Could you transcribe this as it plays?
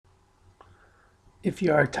If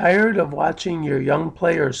you are tired of watching your young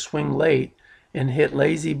players swing late and hit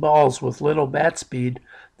lazy balls with little bat speed,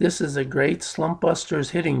 this is a great slump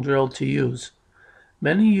busters hitting drill to use.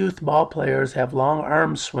 Many youth ball players have long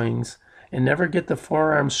arm swings and never get the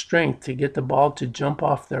forearm strength to get the ball to jump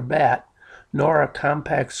off their bat, nor a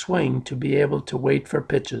compact swing to be able to wait for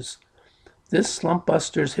pitches. This slump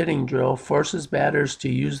busters hitting drill forces batters to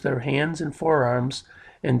use their hands and forearms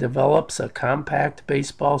and develops a compact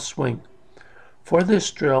baseball swing. For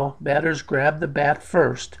this drill, batters grab the bat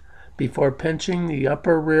first before pinching the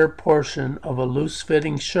upper rear portion of a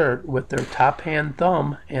loose-fitting shirt with their top hand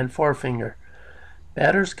thumb and forefinger.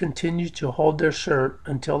 Batters continue to hold their shirt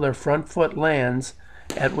until their front foot lands,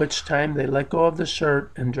 at which time they let go of the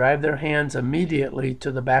shirt and drive their hands immediately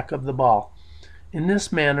to the back of the ball. In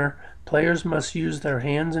this manner, players must use their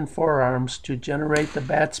hands and forearms to generate the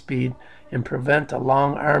bat speed and prevent a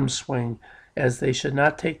long arm swing, as they should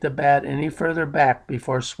not take the bat any further back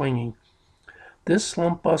before swinging. This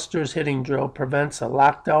slump busters hitting drill prevents a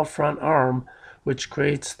locked out front arm, which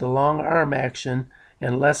creates the long arm action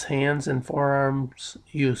and less hands and forearms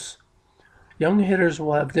use. Young hitters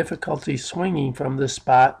will have difficulty swinging from this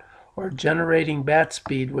spot or generating bat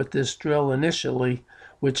speed with this drill initially,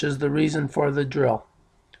 which is the reason for the drill.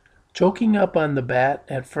 Choking up on the bat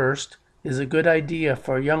at first is a good idea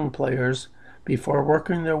for young players before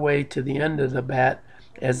working their way to the end of the bat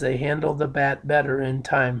as they handle the bat better in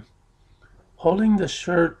time. Holding the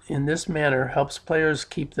shirt in this manner helps players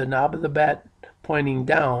keep the knob of the bat pointing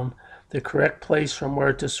down, the correct place from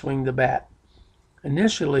where to swing the bat.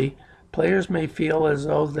 Initially, players may feel as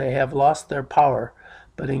though they have lost their power,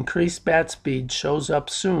 but increased bat speed shows up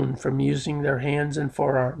soon from using their hands and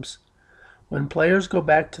forearms. When players go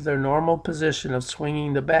back to their normal position of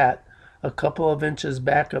swinging the bat, a couple of inches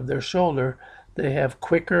back of their shoulder, they have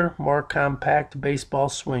quicker, more compact baseball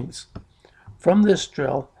swings. From this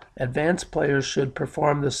drill, advanced players should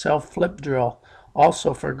perform the self-flip drill,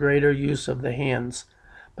 also for greater use of the hands.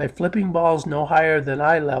 By flipping balls no higher than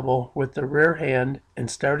eye level with the rear hand and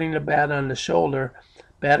starting the bat on the shoulder,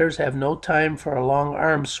 batters have no time for a long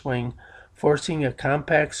arm swing, forcing a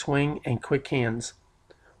compact swing and quick hands.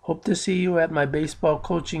 Hope to see you at my baseball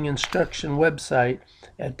coaching instruction website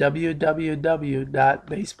at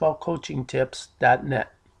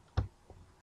www.baseballcoachingtips.net.